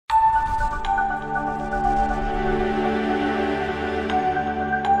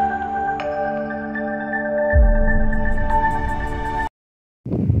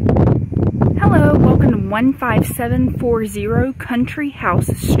15740 Country House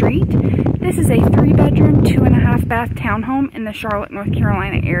Street. This is a 3-bedroom, 2.5-bath townhome in the Charlotte, North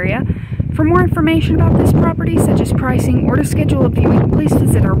Carolina area. For more information about this property, such as pricing or to schedule a viewing, please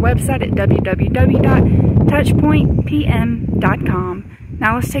visit our website at www.touchpointpm.com.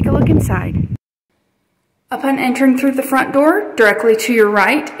 Now let's take a look inside. Upon entering through the front door, directly to your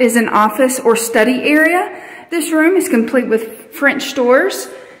right is an office or study area. This room is complete with French doors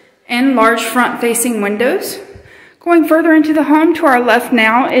and large front-facing windows. Going further into the home, to our left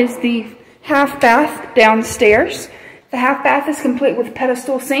now is the half bath downstairs. The half bath is complete with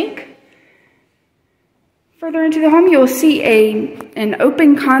pedestal sink. Further into the home, you will see an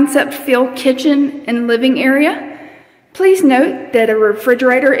open concept feel kitchen and living area. Please note that a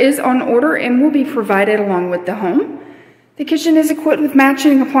refrigerator is on order and will be provided along with the home. The kitchen is equipped with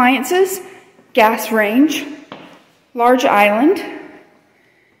matching appliances, gas range, large island.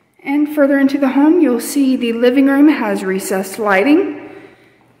 And further into the home, you'll see the living room has recessed lighting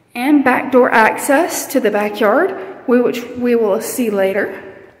and back door access to the backyard, which we will see later.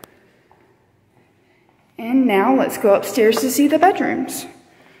 And now let's go upstairs to see the bedrooms.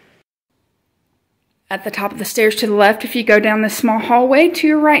 At the top of the stairs to the left, if you go down this small hallway, to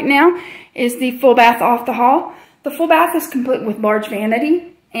your right now is the full bath off the hall. The full bath is complete with large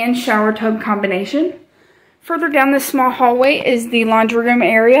vanity and shower tub combination. Further down this small hallway is the laundry room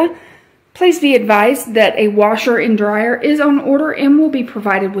area. Please be advised that a washer and dryer is on order and will be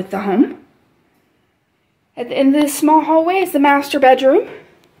provided with the home. At the end of this small hallway is the master bedroom.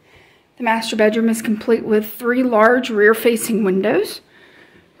 The master bedroom is complete with 3 large rear-facing windows,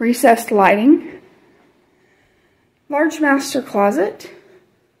 recessed lighting, large master closet,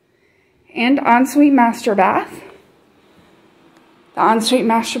 and ensuite master bath. The ensuite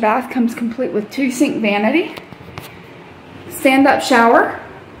master bath comes complete with 2 sink vanity, stand-up shower,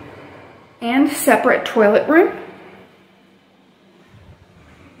 and separate toilet room.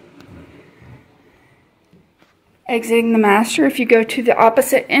 Exiting the master, if you go to the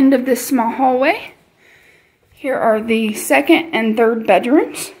opposite end of this small hallway, here are the second and third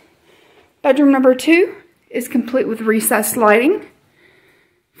bedrooms. Bedroom number 2 is complete with recessed lighting,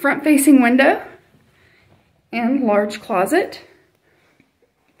 front-facing window, and large closet.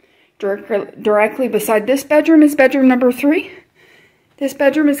 Directly beside this bedroom is bedroom number 3. This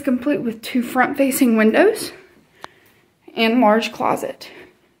bedroom is complete with 2 front-facing windows and large closet.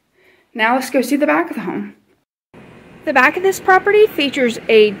 Now let's go see the back of the home. The back of this property features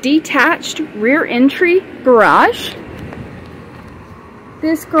a detached rear entry garage.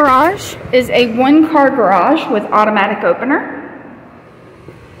 This garage is a 1-car garage with automatic opener.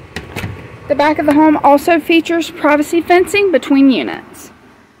 The back of the home also features privacy fencing between units.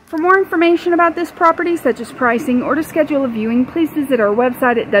 For more information about this property, such as pricing or to schedule a viewing, please visit our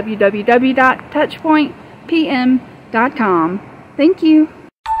website at www.touchpointpm.com. Thank you.